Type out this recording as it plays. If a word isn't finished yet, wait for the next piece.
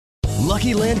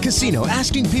Lucky Land Casino,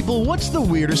 asking people, what's the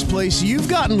weirdest place you've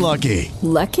gotten lucky?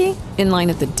 Lucky? In line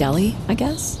at the deli, I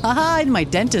guess? Aha, in my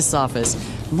dentist's office.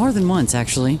 More than once,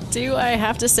 actually. Do I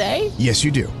have to say? Yes,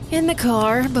 you do. In the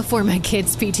car before my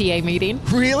kids' PTA meeting.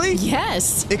 Really?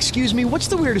 Yes. Excuse me, what's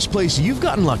the weirdest place you've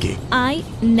gotten lucky? I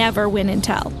never win and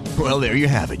tell. Well, there you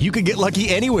have it. You can get lucky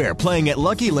anywhere, playing at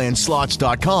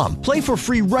LuckyLandSlots.com. Play for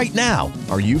free right now.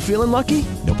 Are you feeling lucky?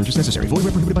 No purchase necessary. Void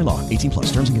where prohibited by law. 18 plus.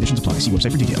 Terms and conditions apply. See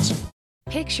website for details.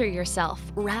 Picture yourself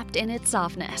wrapped in its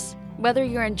softness. Whether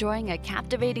you're enjoying a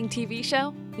captivating TV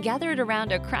show, gathered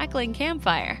around a crackling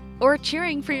campfire, or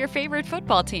cheering for your favorite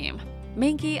football team,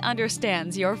 Minky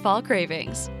understands your fall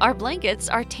cravings. Our blankets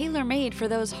are tailor-made for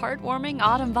those heartwarming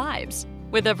autumn vibes.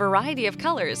 With a variety of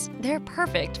colors, they're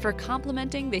perfect for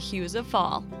complementing the hues of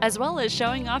fall, as well as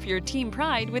showing off your team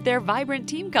pride with their vibrant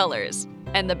team colors.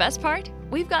 And the best part?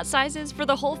 We've got sizes for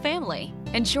the whole family,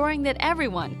 ensuring that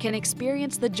everyone can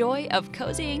experience the joy of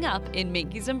cozying up in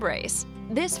Minky's embrace.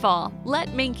 This fall,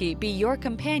 let Minky be your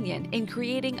companion in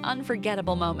creating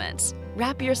unforgettable moments.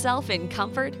 Wrap yourself in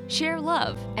comfort, share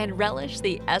love, and relish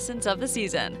the essence of the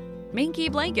season. Minky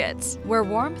Blankets, where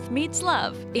warmth meets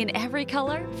love in every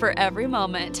color for every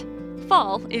moment.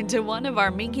 Fall into one of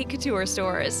our Minky Couture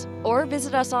stores or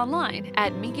visit us online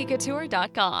at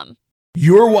minkycouture.com.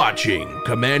 You're watching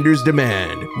Commander's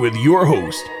Demand with your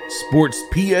host, Sports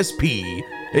PSP,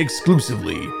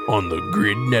 exclusively on the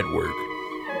Grid Network.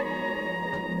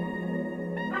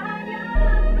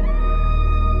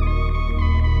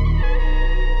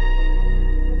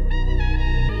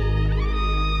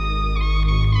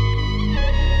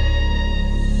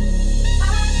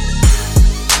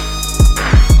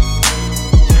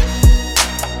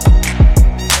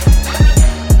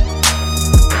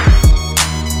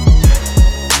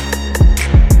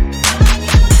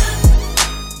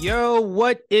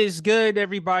 What is good,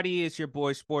 everybody? It's your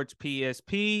boy Sports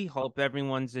PSP. Hope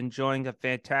everyone's enjoying a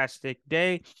fantastic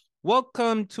day.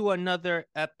 Welcome to another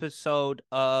episode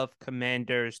of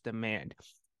Commander's Demand.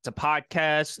 It's a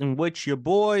podcast in which your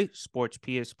boy Sports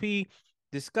PSP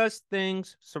discuss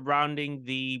things surrounding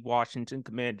the Washington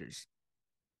Commanders.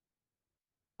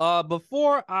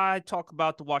 Before I talk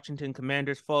about the Washington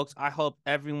Commanders, folks, I hope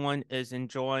everyone is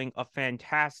enjoying a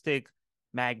fantastic,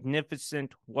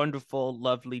 magnificent, wonderful,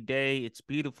 lovely day. It's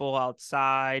beautiful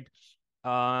outside.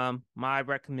 My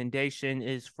recommendation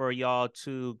is for y'all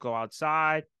to go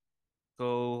outside,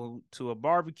 go to a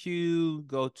barbecue,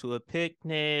 go to a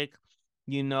picnic,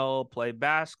 play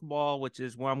basketball, which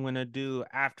is what I'm going to do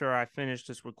after I finish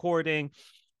this recording,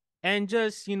 and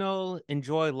just,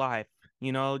 enjoy life.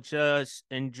 Just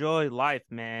enjoy life,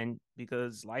 man,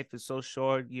 because life is so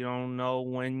short. You don't know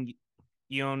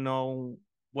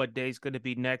what day's going to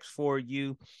be next for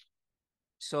you.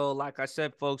 So like I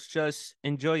said, folks, just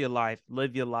enjoy your life,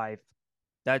 live your life.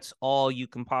 That's all you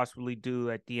can possibly do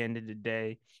at the end of the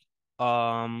day.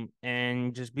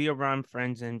 And just be around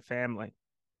friends and family,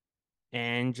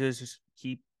 and just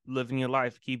keep living your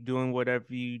life, keep doing whatever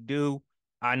you do.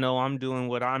 I know I'm doing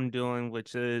what I'm doing,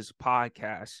 which is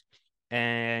podcasts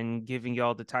and giving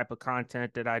y'all the type of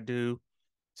content that I do.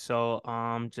 So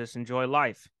just enjoy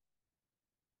life.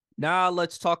 Now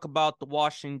let's talk about the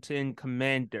Washington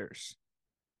Commanders.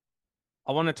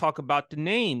 I want to talk about the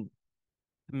name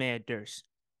Commanders.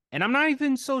 And I'm not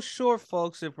even so sure,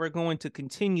 folks, if we're going to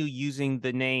continue using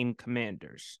the name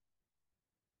Commanders.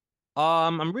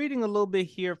 I'm reading a little bit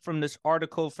here from this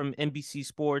article from NBC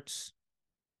Sports,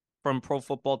 from Pro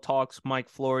Football Talks, Mike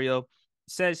Florio. It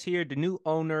says here, the new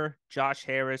owner, Josh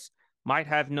Harris, might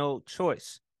have no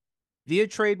choice. Via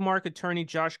trademark attorney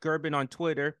Josh Gerben on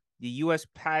Twitter, the U.S.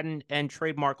 Patent and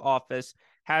Trademark Office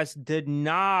has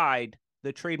denied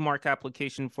the trademark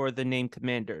application for the name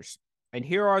Commanders. And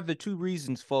here are the two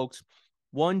reasons, folks.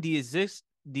 One, the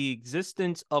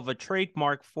existence of a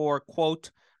trademark for,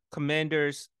 quote,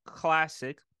 Commanders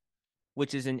Classic,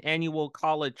 which is an annual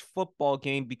college football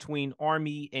game between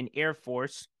Army and Air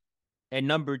Force. And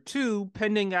number two,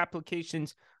 pending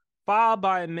applications filed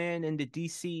by a man in the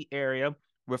D.C. area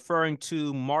referring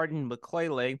to Martin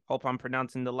McCleley, hope I'm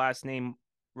pronouncing the last name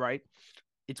right.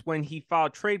 It's when he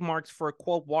filed trademarks for,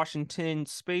 quote, Washington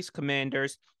Space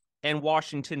Commanders and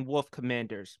Washington Wolf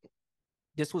Commanders.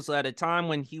 This was at a time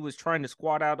when he was trying to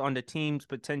squat out on the team's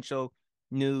potential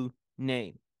new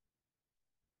name.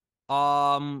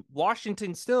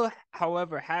 Washington still,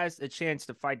 however, has a chance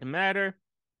to fight the matter,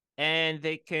 and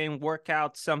they can work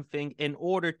out something in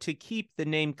order to keep the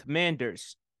name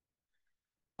Commanders.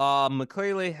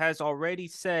 McCleley has already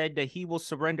said that he will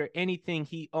surrender anything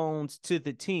he owns to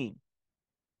the team.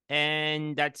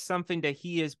 And that's something that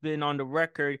he has been on the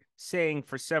record saying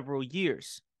for several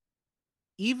years.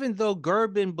 even though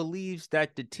Gerben believes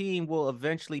that the team will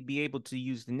eventually be able to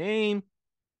use the name,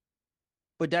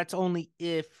 but that's only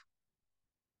if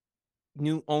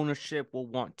new ownership will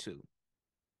want to.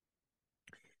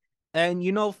 And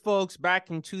folks, back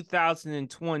in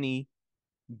 2020,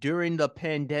 during the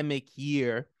pandemic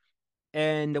year,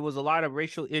 and there was a lot of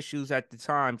racial issues at the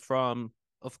time from,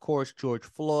 of course, George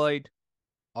Floyd,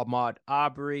 Ahmaud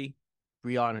Arbery,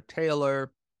 Breonna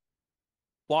Taylor,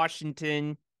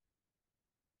 Washington.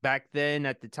 Back then,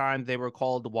 at the time, they were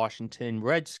called the Washington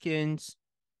Redskins.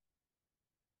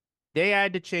 They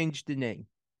had to change the name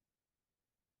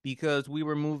because we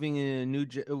were moving in a new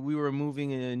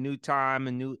time,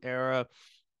 a new era.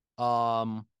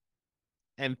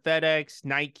 And FedEx,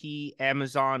 Nike,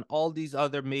 Amazon, all these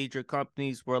other major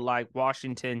companies were like,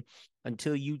 Washington,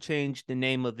 until you change the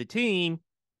name of the team,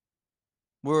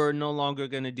 we're no longer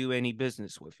going to do any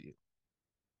business with you.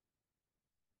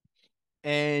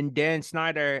 And Dan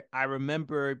Snyder, I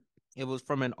remember it was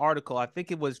from an article, I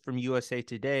think it was from USA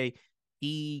Today.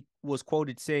 He was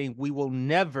quoted saying, "We will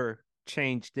never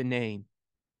change the name."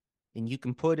 And you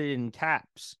can put it in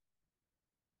caps.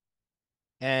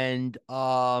 And,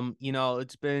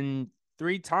 it's been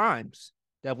 3 times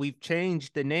that we've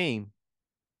changed the name.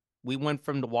 We went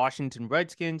from the Washington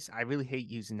Redskins. I really hate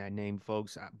using that name,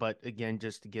 folks. But again,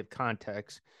 just to give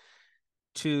context,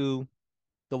 to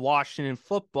the Washington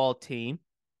football team.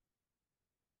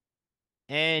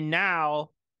 And now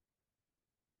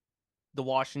the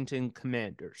Washington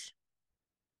Commanders.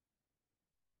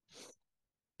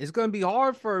 It's going to be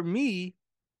hard for me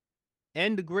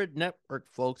and the Grid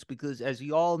Network, folks, because as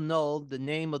you all know, the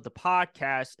name of the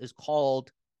podcast is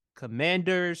called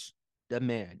Commanders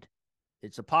Demand.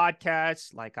 It's a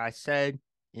podcast, like I said,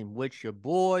 in which your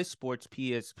boy, Sports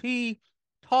PSP,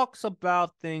 talks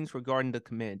about things regarding the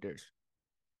Commanders.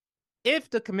 If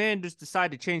the Commanders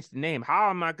decide to change the name, how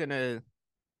am I gonna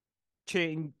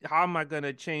change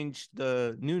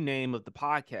the new name of the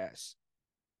podcast?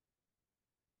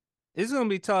 It's gonna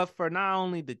be tough for not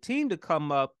only the team to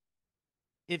come up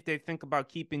if they think about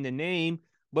keeping the name,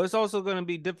 but it's also going to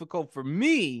be difficult for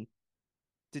me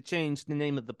to change the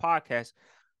name of the podcast.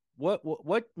 What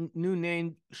new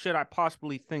name should I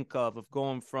possibly think of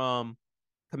going from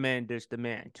Commanders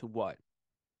Demand to what?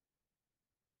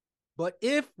 But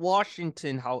if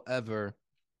Washington, however,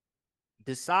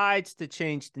 decides to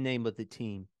change the name of the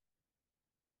team,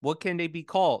 what can they be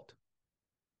called?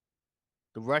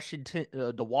 The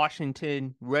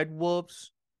Washington Red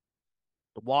Wolves?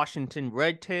 The Washington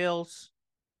Red Tails?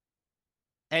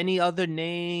 Any other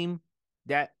name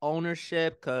that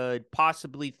ownership could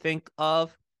possibly think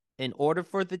of in order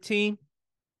for the team?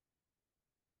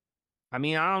 I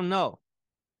mean, I don't know.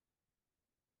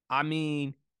 I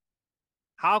mean,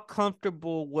 how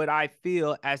comfortable would I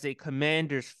feel as a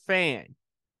Commanders fan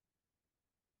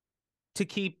to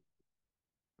keep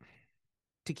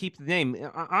the name?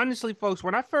 Honestly, folks,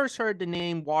 when I first heard the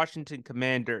name Washington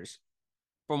Commanders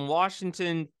from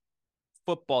Washington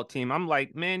football team, I'm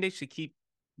like, man, they should keep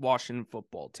Washington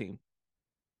football team.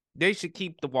 They should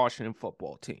keep the Washington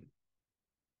football team.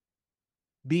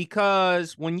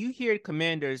 Because when you hear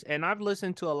Commanders, and I've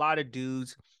listened to a lot of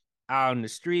dudes out on the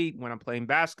street when I'm playing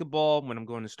basketball, when I'm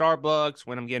going to Starbucks,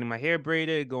 when I'm getting my hair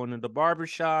braided, going to the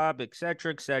barbershop,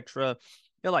 etc., etc.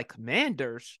 They're like,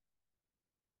 Commanders?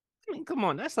 I mean, come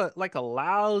on, that's like a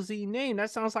lousy name.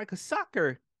 That sounds like a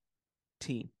soccer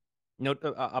team.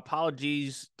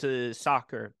 Apologies to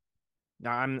soccer.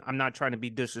 Now, I'm not trying to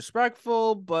be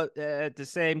disrespectful, but at the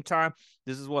same time,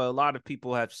 this is what a lot of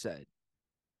people have said.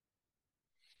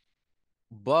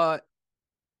 But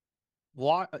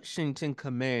Washington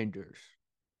Commanders.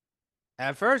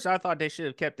 At first, I thought they should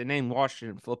have kept the name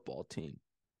Washington Football Team.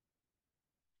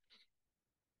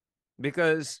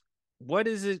 Because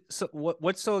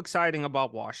what's so exciting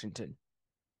about Washington?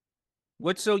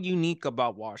 What's so unique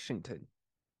about Washington?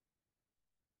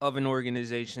 Of an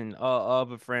organization,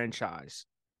 of a franchise?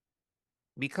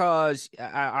 Because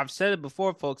I've said it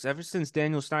before, folks, ever since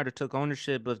Daniel Snyder took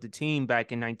ownership of the team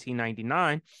back in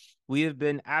 1999, we have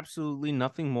been absolutely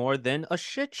nothing more than a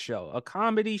shit show, a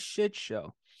comedy shit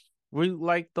show. We're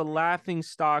like the laughing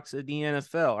stocks of the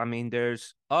NFL. I mean,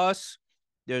 there's us,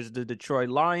 there's the Detroit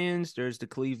Lions, there's the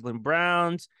Cleveland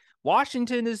Browns.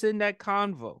 Washington is in that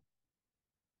convo.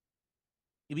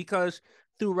 Because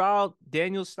throughout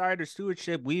Daniel Snyder's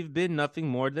stewardship, we've been nothing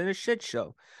more than a shit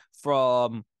show.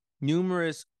 From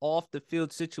numerous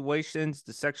off-the-field situations,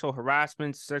 the sexual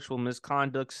harassment, sexual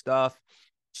misconduct stuff,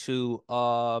 to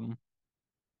the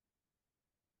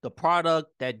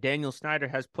product that Daniel Snyder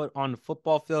has put on the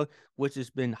football field, which has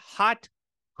been hot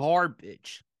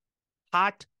garbage.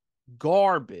 Hot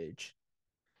garbage.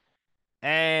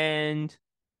 And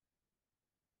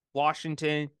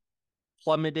Washington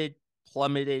plummeted.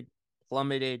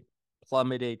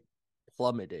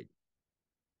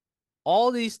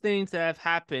 All these things that have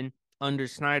happened under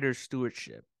Snyder's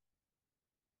stewardship.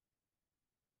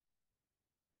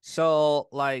 So,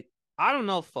 like, I don't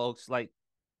know, folks, like,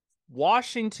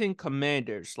 Washington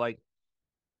Commanders, like,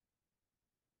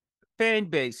 fan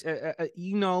base,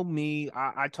 you know me,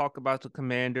 I talk about the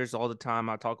Commanders all the time.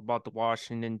 I talk about the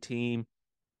Washington team.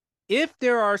 If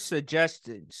there are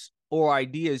suggestions or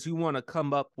ideas you want to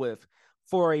come up with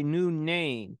for a new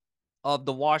name of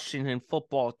the Washington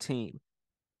football team,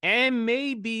 and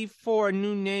maybe for a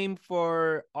new name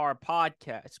for our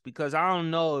podcast, because I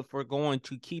don't know if we're going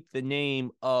to keep the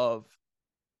name of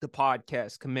the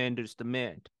podcast Commanders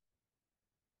Demand.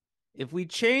 If we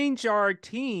change our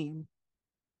team,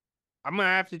 I'm going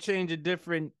to have to change a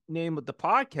different name of the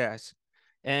podcast.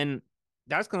 And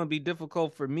that's going to be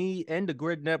difficult for me and the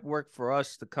Grid Network for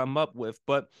us to come up with.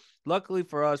 But luckily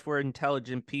for us, we're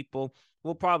intelligent people.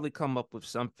 We'll probably come up with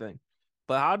something.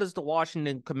 But how does the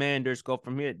Washington Commanders go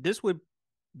from here? This would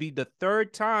be the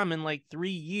third time in like 3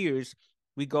 years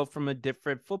we go from a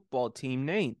different football team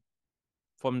name.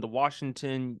 From the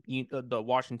Washington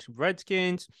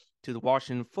Redskins to the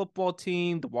Washington football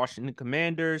team, the Washington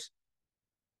Commanders.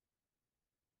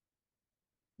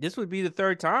 This would be the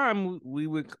third time we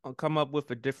would come up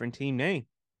with a different team name.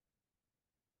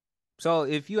 So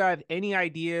if you have any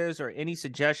ideas or any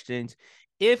suggestions,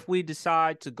 if we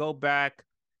decide to go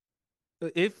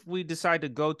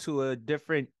to a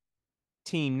different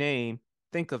team name,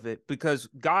 think of it, because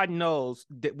God knows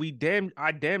that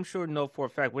I damn sure know for a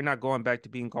fact we're not going back to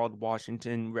being called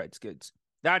Washington Redskins.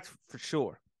 That's for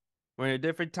sure. We're in a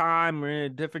different time. We're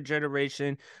in a different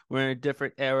generation. We're in a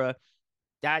different era.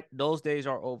 Those days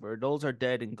are over. Those are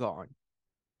dead and gone.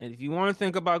 And if you want to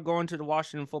think about going to the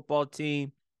Washington football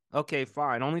team, okay,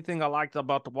 fine. Only thing I liked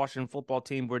about the Washington football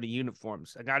team were the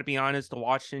uniforms. I got to be honest, the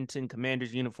Washington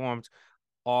Commanders uniforms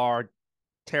are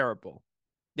terrible.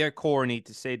 They're corny,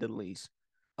 to say the least.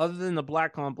 Other than the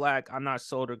black on black, I'm not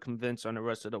sold or convinced on the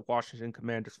rest of the Washington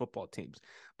Commanders football teams.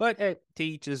 But hey, to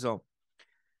each his own.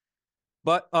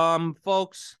 But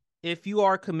folks, if you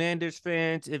are Commanders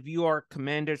fans, if you are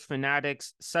Commanders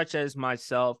fanatics such as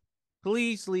myself,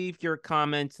 please leave your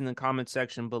comments in the comment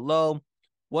section below.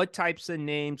 What types of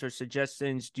names or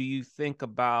suggestions do you think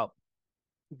about?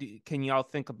 Can y'all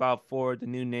think about for the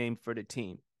new name for the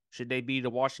team? Should they be the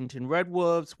Washington Red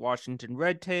Wolves, Washington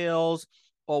Red Tails,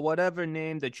 or whatever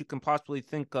name that you can possibly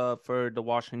think of for the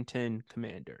Washington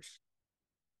Commanders?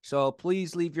 So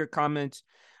please leave your comments.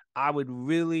 I would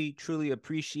really, truly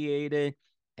appreciate it.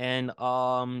 And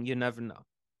you never know.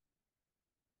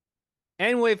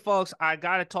 Anyway, folks, I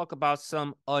got to talk about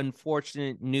some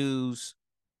unfortunate news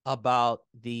about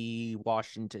the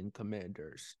Washington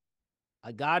Commanders.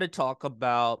 I got to talk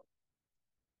about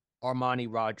Armani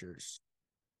Rogers,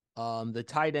 the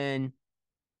tight end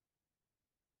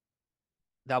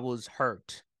that was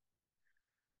hurt.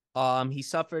 He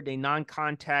suffered a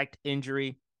non-contact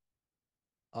injury.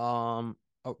 It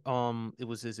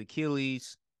was his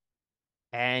Achilles,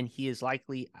 and he is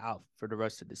likely out for the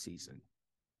rest of the season.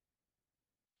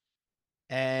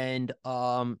 And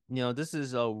this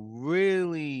is a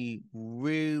really,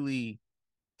 really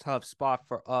tough spot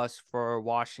for us for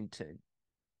Washington,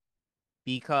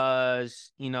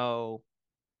 because I'm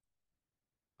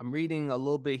reading a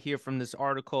little bit here from this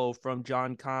article from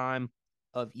John Keim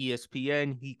of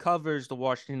ESPN. He covers the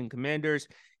Washington Commanders.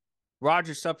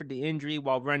 Rogers suffered the injury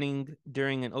while running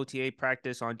during an OTA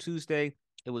practice on Tuesday.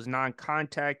 It was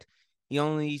non-contact.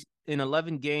 In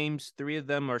 11 games, 3 of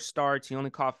them are starts. He only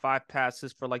caught 5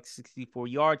 passes for like 64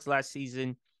 yards last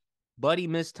season. But he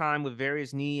missed time with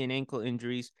various knee and ankle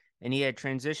injuries, and he had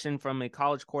transitioned from a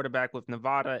college quarterback with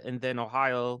Nevada and then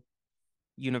Ohio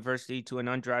University to an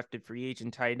undrafted free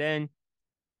agent tight end.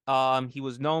 He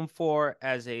was known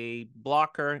as a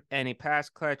blocker and a pass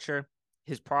catcher.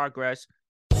 His progress.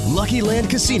 Lucky Land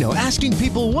Casino, asking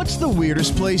people, what's the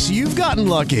weirdest place you've gotten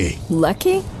lucky?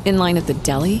 Lucky? In line at the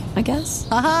deli, I guess?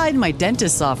 Aha, in my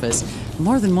dentist's office.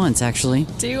 More than once, actually.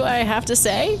 Do I have to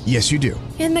say? Yes, you do.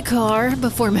 In the car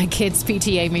before my kids'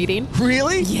 PTA meeting.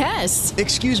 Really? Yes.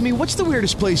 Excuse me, what's the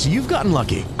weirdest place you've gotten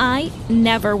lucky? I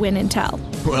never win and tell.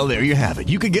 Well, there you have it.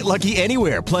 You can get lucky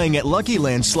anywhere, playing at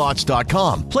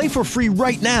LuckyLandSlots.com. Play for free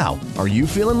right now. Are you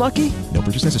feeling lucky? No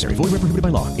purchase necessary. Void where prohibited by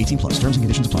law. 18+. Terms and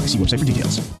conditions apply. See website for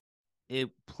details. It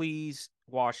pleased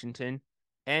Washington,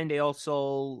 and they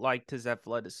also liked his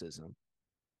athleticism.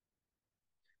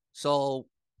 So,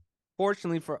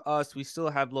 fortunately for us, we still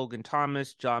have Logan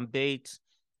Thomas, John Bates,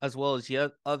 as well as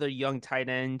other young tight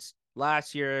ends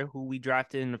last year, who we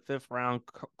drafted in the 5th round,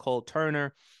 Cole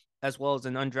Turner, as well as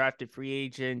an undrafted free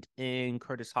agent in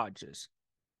Curtis Hodges.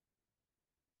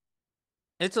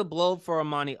 It's a blow for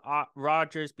Amani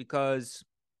Rodgers because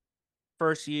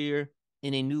first year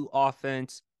in a new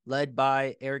offense led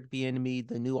by Eric Bieniemy,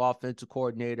 the new offensive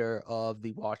coordinator of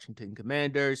the Washington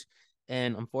Commanders.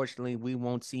 And unfortunately, we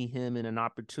won't see him in an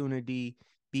opportunity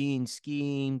being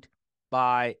schemed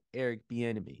by Eric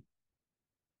Bieniemy.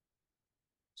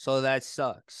 So that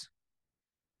sucks.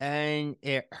 And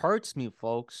it hurts me,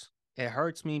 folks. It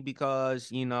hurts me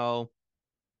because,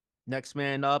 next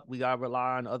man up, we got to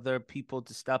rely on other people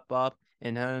to step up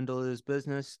and handle his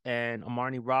business. And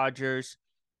Amani Rodgers,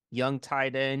 young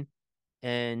tight end,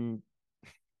 and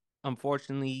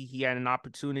unfortunately, he had an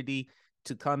opportunity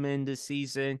to come in this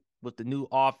season with the new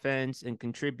offense and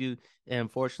contribute. And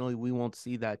unfortunately, we won't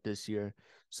see that this year.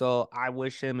 So I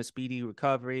wish him a speedy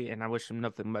recovery, and I wish him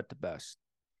nothing but the best.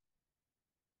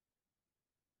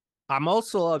 I'm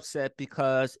also upset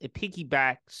because it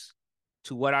piggybacks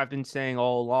to what I've been saying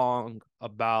all along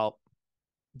about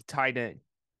the tight end.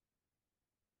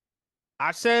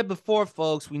 I've said before,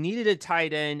 folks, we needed a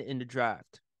tight end in the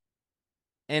draft.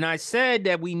 And I said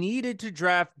that we needed to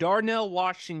draft Darnell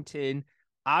Washington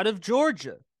out of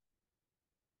Georgia.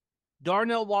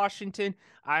 Darnell Washington,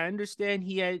 I understand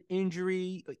he had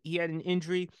an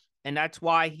injury, and that's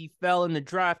why he fell in the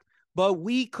draft. But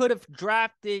we could have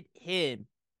drafted him.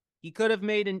 He could have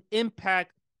made an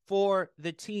impact for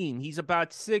the team. He's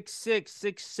about 6'6",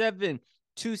 6'7",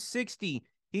 260.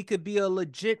 He could be a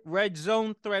legit red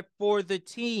zone threat for the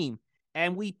team.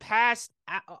 And we passed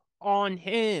on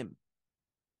him.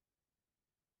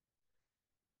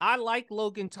 I like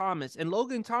Logan Thomas. And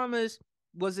Logan Thomas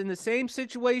was in the same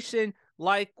situation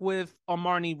like with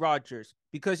Amani Rodgers,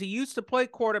 because he used to play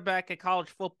quarterback at college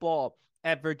football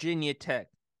at Virginia Tech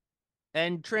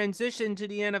and transitioned to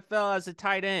the NFL as a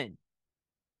tight end.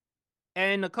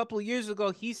 And a couple of years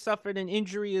ago, he suffered an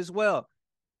injury as well.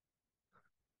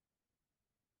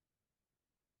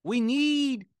 We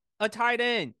need a tight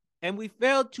end, and we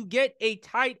failed to get a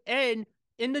tight end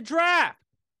in the draft.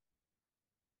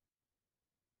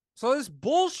 So it's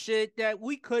bullshit that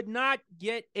we could not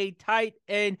get a tight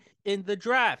end in the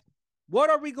draft. What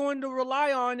are we going to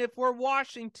rely on if we're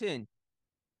Washington?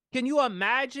 Can you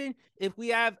imagine if we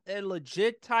have a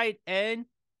legit tight end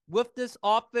with this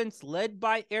offense led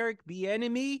by Eric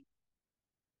Bieniemy?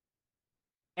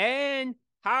 And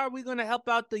how are we going to help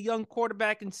out the young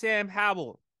quarterback in Sam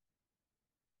Howell?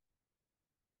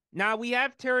 Now, we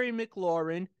have Terry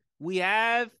McLaurin. We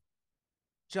have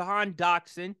Jahan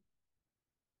Dotson.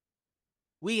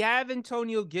 We have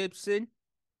Antonio Gibson,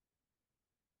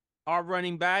 our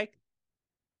running back.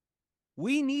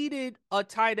 We needed a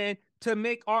tight end to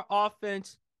make our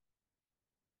offense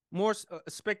more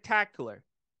spectacular.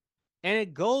 And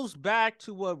it goes back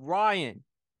to what Ryan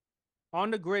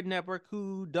on the Grid Network,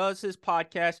 who does his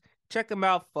podcast. Check him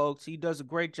out, folks. He does a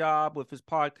great job with his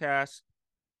podcast.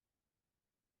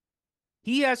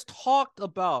 He has talked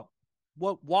about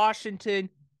what Washington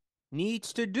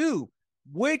needs to do,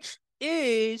 which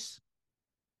is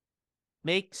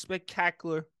make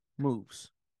spectacular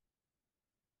moves.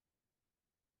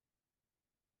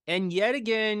 And yet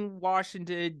again,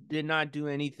 Washington did not do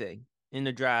anything in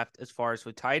the draft as far as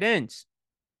with tight ends.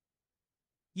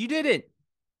 You didn't.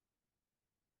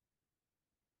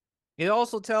 It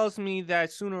also tells me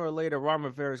that sooner or later, Ron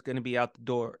Rivera is going to be out the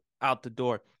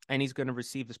door, and he's going to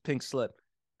receive his pink slip.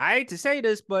 I hate to say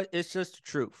this, but it's just the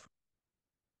truth.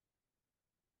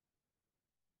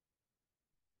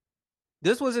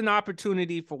 This was an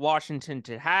opportunity for Washington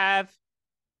to have,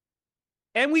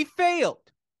 and we failed.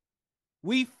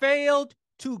 We failed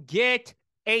to get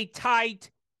a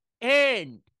tight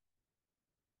end.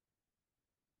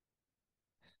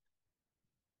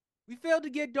 We failed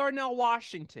to get Darnell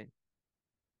Washington,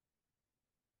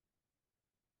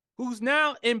 who's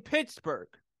now in Pittsburgh.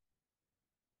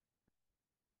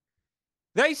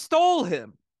 They stole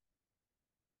him.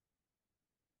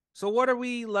 So what are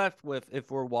we left with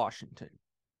if we're Washington?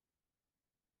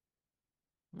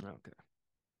 Okay.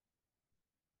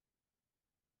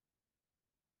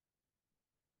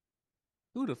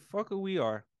 Who the fuck are we?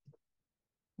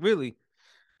 Really?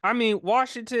 I mean,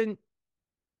 Washington,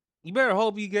 you better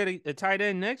hope you get a tight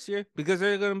end next year, because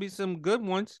there are going to be some good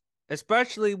ones,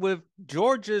 especially with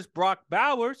Georgia's Brock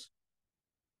Bowers,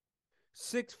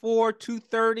 6'4",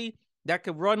 230, that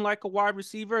could run like a wide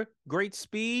receiver, great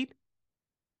speed.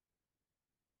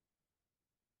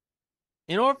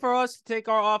 In order for us to take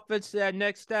our offense to that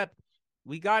next step,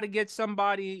 we got to get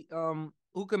somebody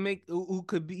who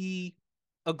could be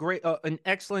a great, an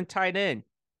excellent tight end.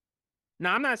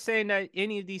 Now, I'm not saying that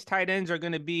any of these tight ends are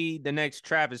going to be the next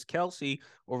Travis Kelce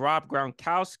or Rob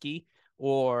Gronkowski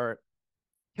or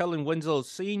Kellen Winslow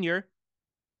Sr.,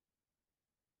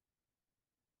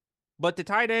 but the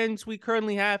tight ends we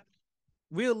currently have,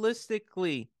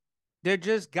 realistically, they're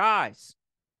just guys.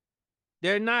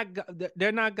 They're not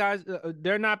guys.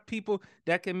 They're not people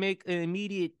that can make an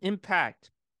immediate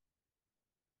impact.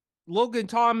 Logan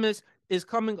Thomas is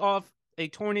coming off a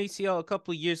torn ACL a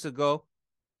couple of years ago,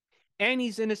 and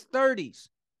he's in his 30s.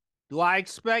 Do I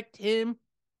expect him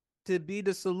to be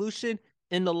the solution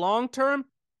in the long term?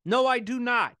 No, I do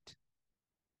not.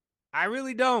 I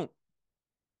really don't.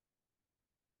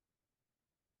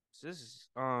 So this is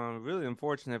really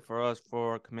unfortunate for us,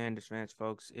 for Commanders fans,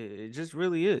 folks. It just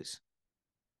really is.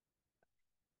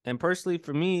 And personally,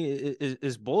 for me,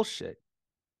 it's bullshit.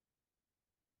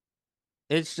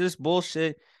 It's just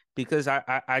bullshit because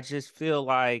I just feel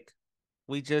like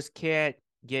we just can't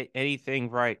get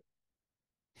anything right.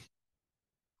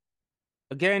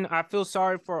 Again, I feel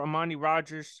sorry for Amani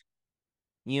Rodgers.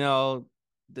 You know,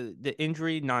 the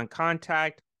injury,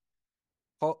 non-contact.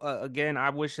 Again, I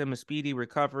wish him a speedy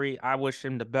recovery. I wish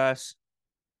him the best.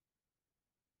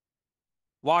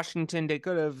 Washington, they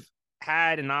could have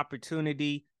had an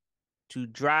opportunity to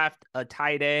draft a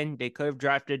tight end. They could have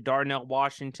drafted Darnell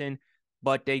Washington,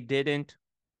 but they didn't.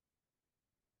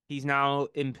 He's now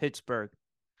in Pittsburgh.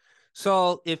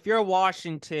 So if you're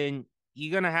Washington,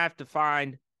 you're going to have to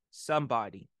find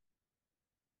somebody.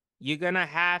 You're going to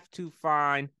have to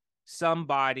find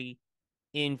somebody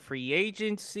in free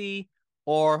agency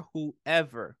or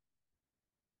whoever.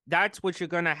 That's what you're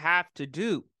going to have to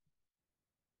do.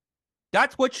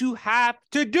 That's what you have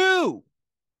to do.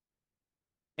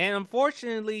 And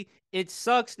unfortunately, it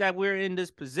sucks that we're in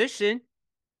this position,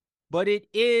 but it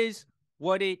is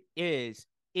what it is.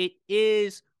 It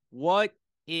is what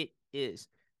it is.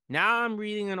 Now I'm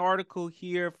reading an article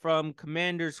here from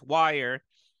Commander's Wire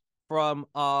from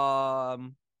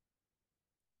Brian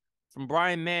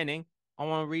Manning. I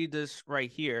want to read this right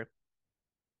here.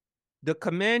 The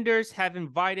Commanders have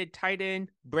invited tight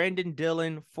end Brandon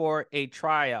Dillon for a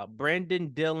tryout. Brandon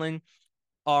Dillon,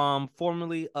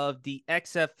 formerly of the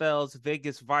XFL's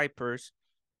Vegas Vipers,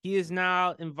 he is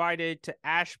now invited to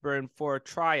Ashburn for a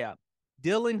tryout.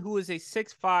 Dillon, who is a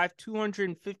 6'5",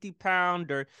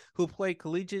 250-pounder who played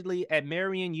collegiately at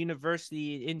Marian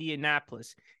University in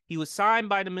Indianapolis. He was signed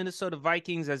by the Minnesota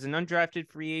Vikings as an undrafted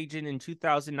free agent in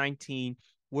 2019,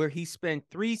 where he spent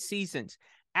 3 seasons.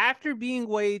 After being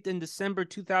waived in December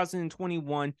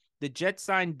 2021, the Jets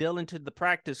signed Dillon to the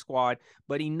practice squad,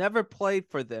 but he never played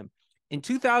for them. In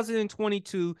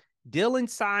 2022, Dillon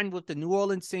signed with the New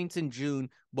Orleans Saints in June,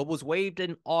 but was waived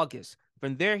in August.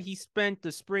 From there, he spent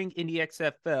the spring in the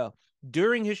XFL.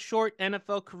 During his short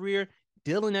NFL career,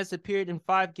 Dillon has appeared in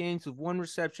 5 games with 1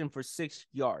 reception for 6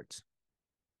 yards.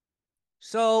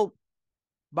 So,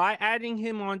 by adding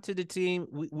him onto the team,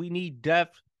 we need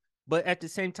depth. But at the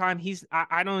same time,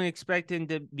 I don't expect him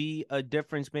to be a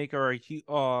difference maker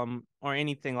or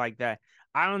anything like that.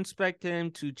 I don't expect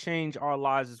him to change our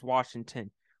lives as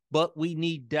Washington. But we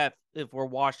need depth if we're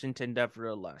Washington,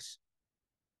 nevertheless.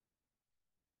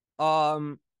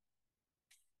 What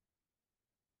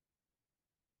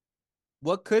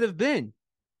could have been?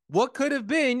 What could have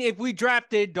been if we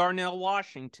drafted Darnell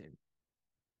Washington?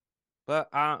 But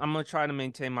I'm going to try to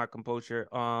maintain my composure.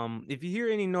 If you hear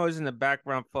any noise in the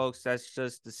background, folks, that's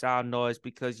just the sound noise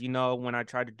because, you know, when I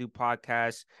try to do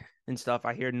podcasts and stuff,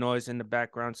 I hear noise in the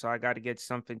background, so I got to get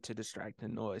something to distract the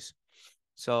noise.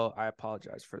 So I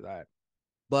apologize for that.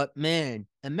 But, man,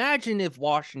 imagine if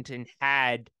Washington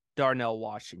had Darnell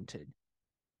Washington.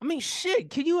 I mean, shit,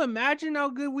 can you imagine how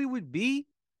good we would be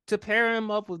to pair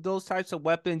him up with those types of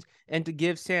weapons and to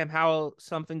give Sam Howell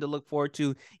something to look forward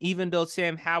to, even though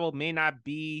Sam Howell may not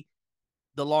be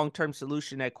the long-term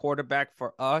solution at quarterback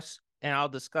for us, and I'll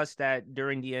discuss that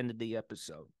during the end of the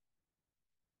episode.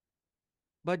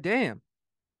 But damn,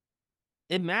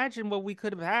 imagine what we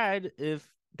could have had if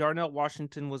Darnell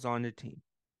Washington was on the team.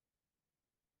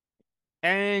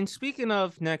 And speaking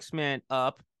of next man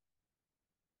up,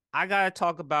 I got to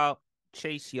talk about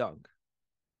Chase Young.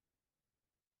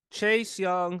 Chase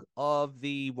Young of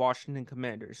the Washington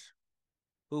Commanders,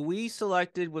 who we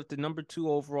selected with the number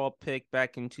 2 overall pick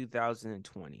back in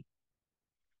 2020.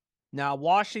 Now,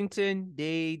 Washington,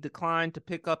 they declined to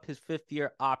pick up his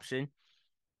 5th-year option,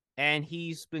 and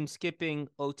he's been skipping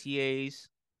OTAs.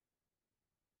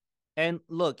 And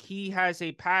look, he has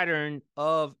a pattern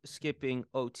of skipping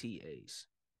OTAs.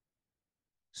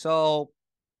 So,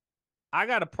 I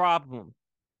got a problem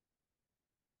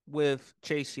with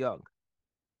Chase Young.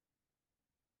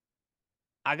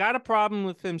 I got a problem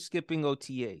with him skipping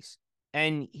OTAs.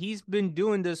 And he's been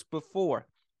doing this before.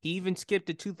 He even skipped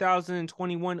the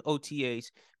 2021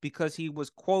 OTAs because he was,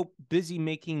 quote, busy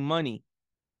making money.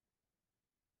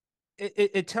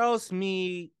 It tells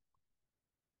me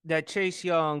that Chase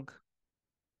Young,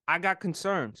 I got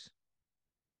concerns.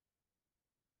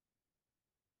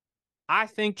 I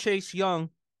think Chase Young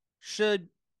should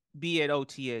be at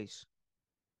OTAs.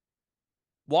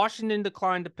 Washington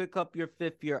declined to pick up your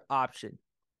fifth-year option.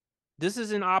 This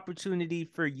is an opportunity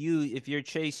for you, if you're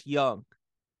Chase Young,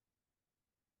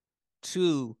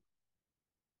 to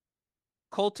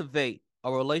cultivate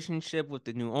a relationship with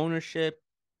the new ownership,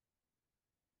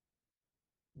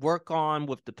 work on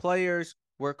with the players,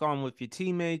 work on with your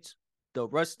teammates, the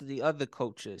rest of the other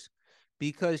coaches.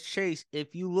 Because, Chase,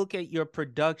 if you look at your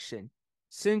production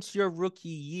since your rookie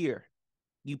year,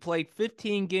 you played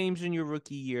 15 games in your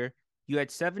rookie year, you had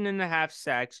 7.5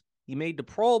 sacks, you made the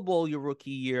Pro Bowl your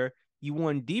rookie year, you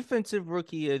won Defensive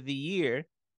Rookie of the Year.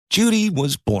 Judy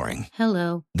was boring.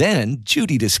 Hello. Then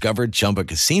Judy discovered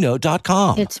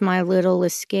ChumbaCasino.com. It's my little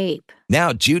escape.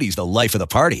 Now Judy's the life of the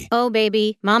party. Oh,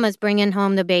 baby, mama's bringing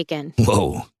home the bacon.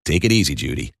 Whoa, take it easy,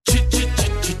 Judy.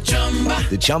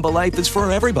 The Chumba life is for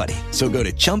everybody. So go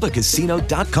to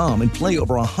ChumbaCasino.com and play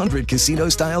over 100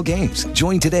 casino-style games.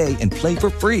 Join today and play for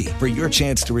free for your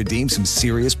chance to redeem some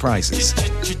serious prizes.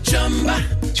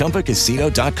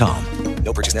 ChumbaCasino.com.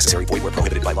 No purchase necessary. Void where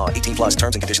prohibited by law. 18 plus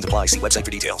terms and conditions apply. See website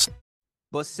for details.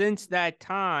 But since that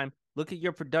time, look at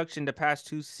your production the past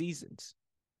 2 seasons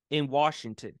in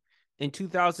Washington. In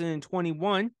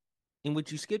 2021, in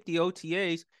which you skipped the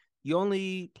OTAs, you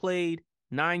only played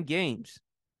 9 games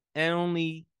and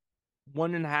only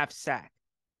 1.5 sack.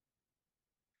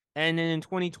 And then in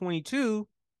 2022,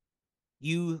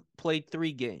 you played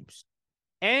 3 games.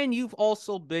 And you've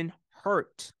also been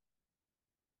hurt.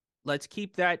 Let's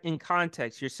keep that in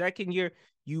context. Your second year,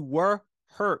 you were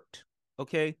hurt,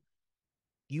 okay?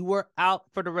 You were out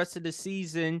for the rest of the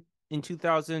season in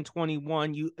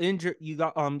 2021. You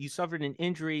suffered an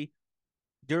injury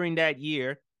during that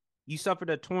year. You suffered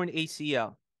a torn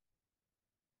ACL.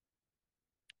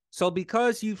 So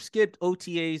because you've skipped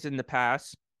OTAs in the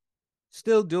past,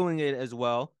 still doing it as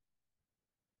well,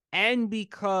 and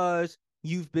because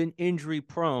you've been injury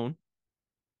prone,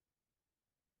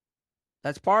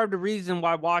 that's part of the reason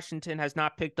why Washington has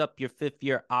not picked up your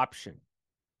 5th-year option.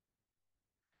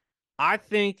 I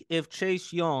think if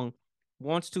Chase Young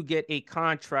wants to get a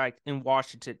contract in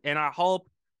Washington, and I hope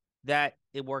that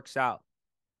it works out,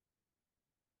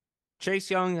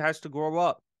 Chase Young has to grow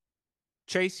up.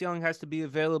 Chase Young has to be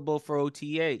available for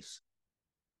OTAs.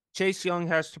 Chase Young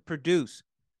has to produce.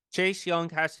 Chase Young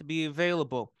has to be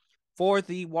available for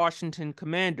the Washington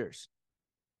Commanders.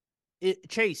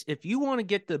 Chase, if you want to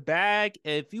get the bag,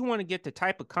 if you want to get the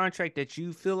type of contract that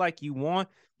you feel like you want,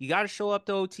 you got to show up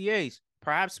to OTAs.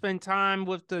 Perhaps spend time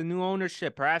with the new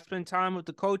ownership. Perhaps spend time with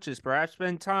the coaches. Perhaps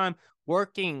spend time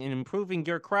working and improving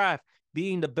your craft,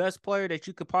 being the best player that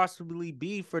you could possibly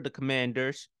be for the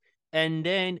Commanders. And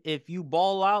then if you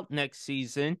ball out next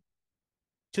season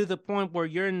to the point where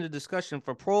you're in the discussion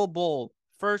for Pro Bowl,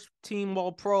 first team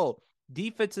All-Pro,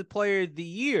 Defensive Player of the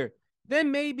Year,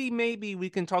 then maybe we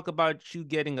can talk about you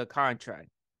getting a contract.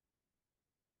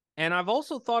 And I've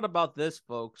also thought about this,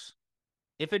 folks.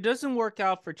 If it doesn't work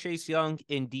out for Chase Young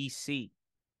in D.C.,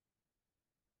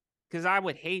 because I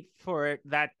would hate for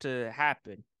that to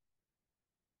happen,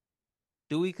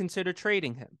 do we consider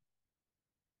trading him?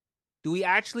 Do we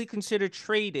actually consider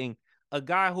trading a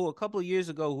guy who a couple of years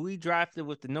ago, who we drafted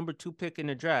with the number 2 pick in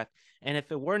the draft, and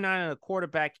if it were not in a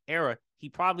quarterback era,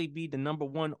 he'd probably be the number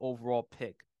 1 overall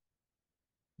pick?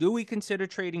 Do we consider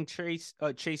trading Chase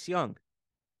Young?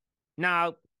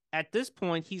 Now, at this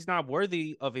point, he's not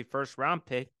worthy of a first-round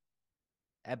pick.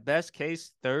 At best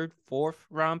case, 3rd, 4th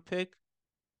round pick.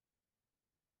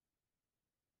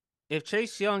 If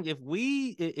Chase Young, if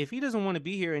he doesn't want to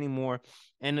be here anymore,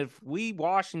 and if we,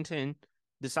 Washington,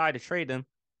 decide to trade him,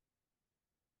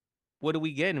 what do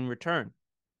we get in return?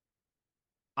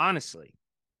 Honestly.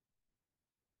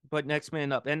 But next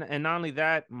man up. And not only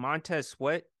that, Montez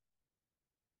Sweat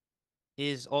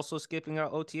is also skipping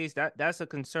out OTAs. That's a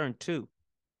concern too.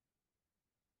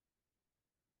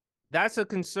 That's a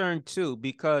concern too,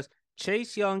 because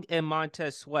Chase Young and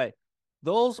Montez Sweat,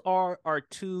 those are our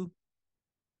 2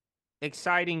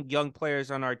 exciting young players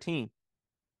on our team,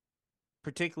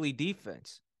 particularly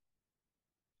defense.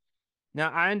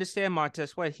 Now, I understand Montez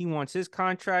Sweat, he wants his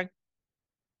contract,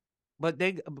 but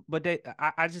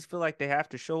I just feel like they have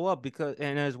to show up, because,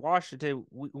 and as Washington,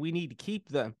 we need to keep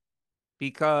them,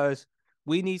 because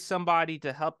we need somebody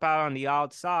to help out on the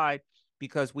outside,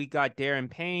 because we got Darren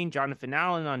Payne, Jonathan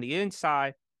Allen on the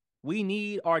inside. We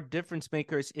need our difference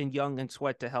makers in Young and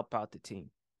Sweat to help out the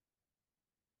team.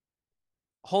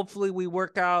 Hopefully we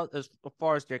work out as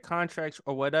far as their contracts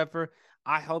or whatever.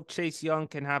 I hope Chase Young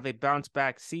can have a bounce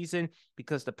back season,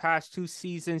 because the past 2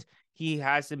 seasons he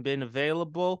hasn't been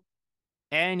available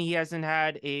and he hasn't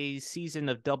had a season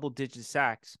of double-digit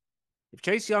sacks. If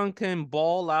Chase Young can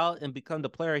ball out and become the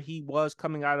player he was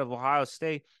coming out of Ohio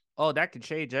State, that could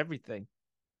change everything.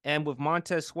 And with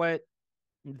Montez Sweat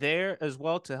there as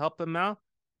well to help him out,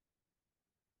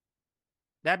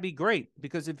 that'd be great.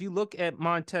 Because if you look at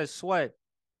Montez Sweat,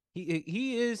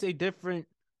 he is a difference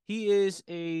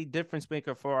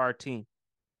maker for our team.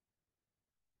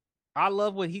 I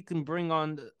love what he can bring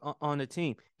on the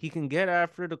team. He can get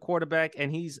after the quarterback,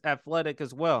 and he's athletic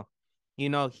as well. You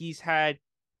know, he's had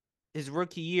his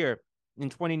rookie year in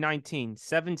 2019,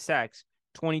 7 sacks,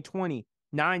 2020,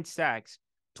 9 sacks,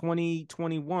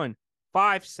 2021,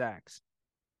 5 sacks.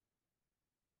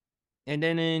 And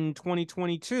then in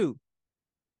 2022,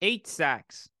 8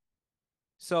 sacks.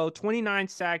 So 29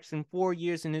 sacks in 4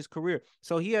 years in his career.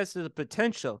 So he has the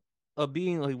potential of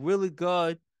being a really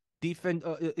good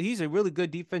he's a really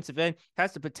good defensive end,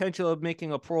 has the potential of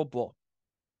making a Pro Bowl.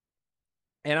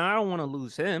 And I don't want to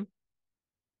lose him.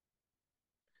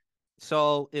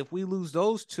 So if we lose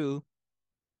those two,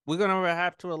 we're going to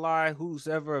have to rely who's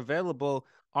ever available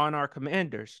on our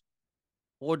Commanders.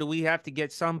 Or do we have to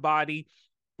get somebody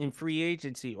in free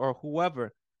agency or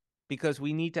whoever? Because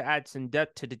we need to add some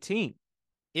depth to the team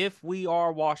if we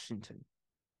are Washington.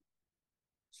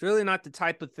 It's really not the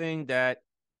type of thing that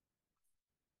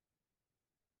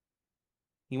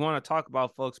you want to talk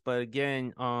about, folks. But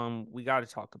again, we got to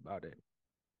talk about it.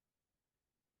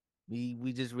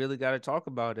 We just really got to talk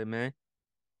about it, man.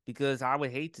 Because I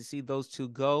would hate to see those two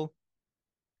go.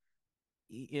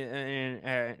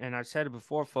 And I've said it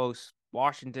before, folks.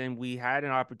 Washington, we had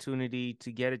an opportunity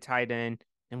to get a tight end,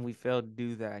 and we failed to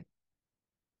do that.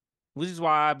 Which is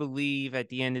why I believe at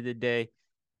the end of the day,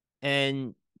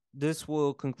 and this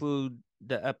will conclude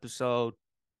the episode,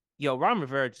 Ron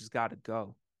Rivera just got to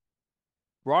go.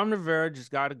 Ron Rivera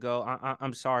just got to go.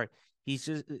 I'm sorry. He's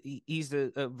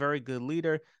a very good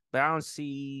leader, but I don't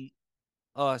see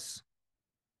a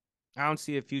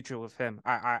future with him.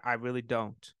 I really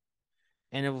don't.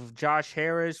 And with Josh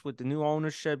Harris, with the new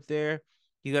ownership there,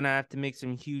 you're going to have to make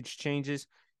some huge changes.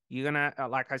 You're going to,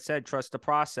 like I said, trust the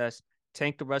process.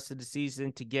 Tank the rest of the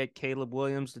season to get Caleb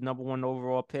Williams, the number 1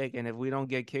 overall pick. And if we don't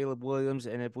get Caleb Williams,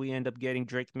 and if we end up getting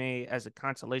Drake May as a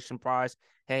consolation prize,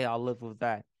 hey, I'll live with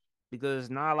that. Because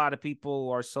not a lot of people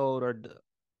are sold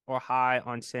or high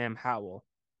on Sam Howell.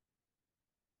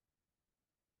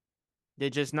 They're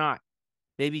just not.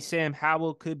 Maybe Sam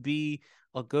Howell could be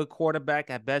a good quarterback.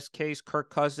 At best case, Kirk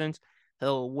Cousins.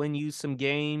 He'll win you some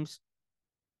games.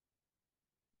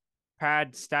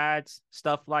 Pad stats,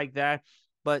 stuff like that.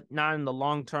 But not in the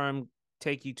long term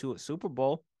take you to a Super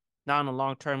Bowl. Not in the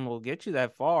long term will get you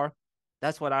that far.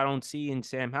 That's what I don't see in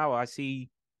Sam Howell. I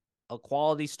see a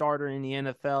quality starter in the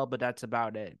NFL, but that's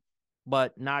about it.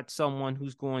 But not someone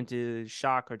who's going to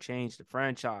shock or change the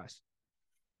franchise.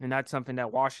 And that's something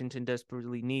that Washington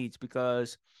desperately needs,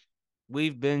 because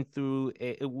we've been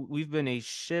a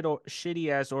shitty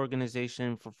ass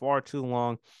organization for far too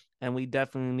long, and we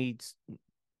definitely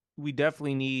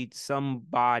need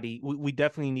somebody. We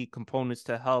definitely need components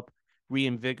to help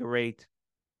reinvigorate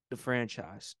the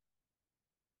franchise.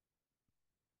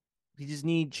 We just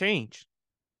need change.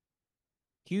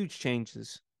 Huge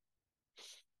changes.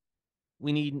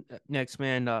 We need next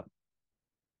man up.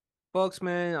 Folks,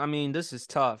 man, I mean, this is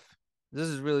tough. This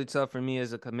is really tough for me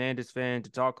as a Commanders fan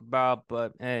to talk about,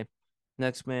 but hey,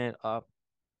 next man up.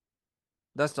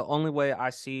 That's the only way I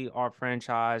see our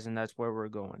franchise, and that's where we're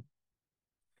going.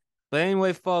 But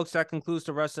anyway, folks, that concludes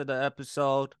the rest of the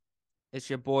episode. It's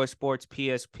your boy Sports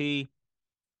PSP.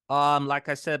 Like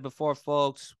I said before,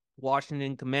 folks,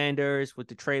 Washington Commanders with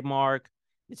the trademark,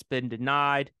 it's been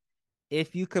denied.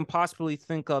 If you can possibly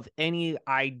think of any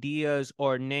ideas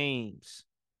or names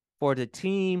for the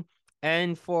team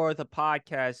and for the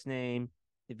podcast name,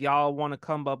 if y'all want to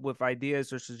come up with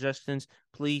ideas or suggestions,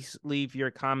 please leave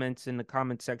your comments in the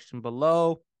comment section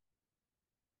below.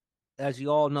 As you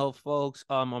all know, folks,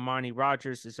 Armani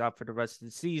Rogers is out for the rest of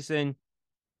the season.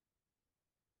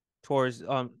 Towards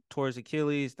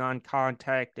Achilles,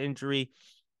 non-contact injury.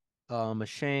 A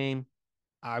shame.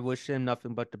 I wish him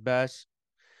nothing but the best.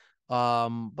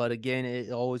 But again,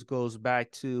 it always goes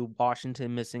back to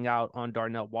Washington missing out on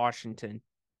Darnell Washington.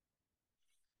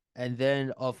 And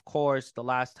then, of course, the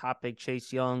last topic,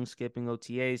 Chase Young skipping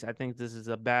OTAs. I think this is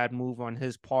a bad move on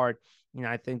his part.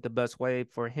 I think the best way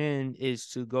for him is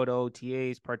to go to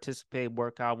OTAs, participate,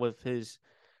 work out with his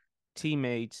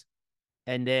teammates.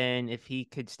 And then if he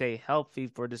could stay healthy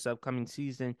for this upcoming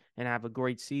season and have a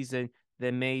great season,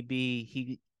 then maybe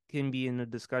he can be in the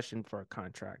discussion for a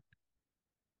contract.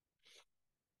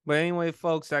 But anyway,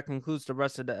 folks, that concludes the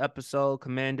rest of the episode.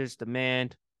 Commanders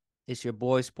Demand. It's your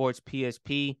boy, Sports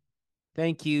PSP.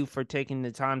 Thank you for taking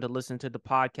the time to listen to the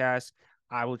podcast.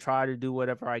 I will try to do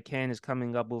whatever I can is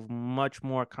coming up with much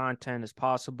more content as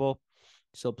possible.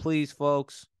 So please,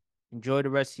 folks, enjoy the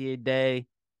rest of your day,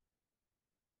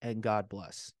 and God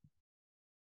bless.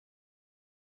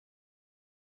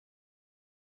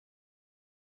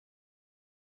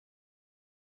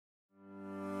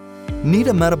 Need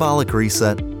a metabolic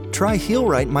reset? Try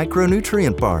HealRight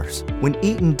micronutrient bars. When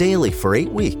eaten daily for 8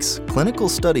 weeks, clinical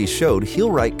studies showed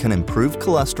HealRight can improve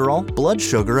cholesterol, blood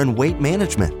sugar, and weight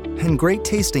management. And great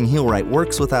tasting HealRight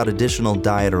works without additional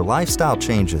diet or lifestyle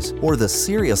changes or the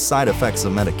serious side effects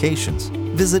of medications.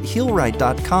 Visit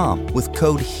HealRight.com with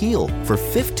code HEAL for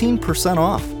 15%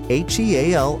 off.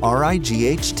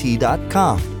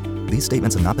 HealRight.com. These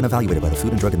statements have not been evaluated by the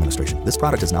Food and Drug Administration. This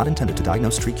product is not intended to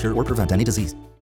diagnose, treat, cure, or prevent any disease.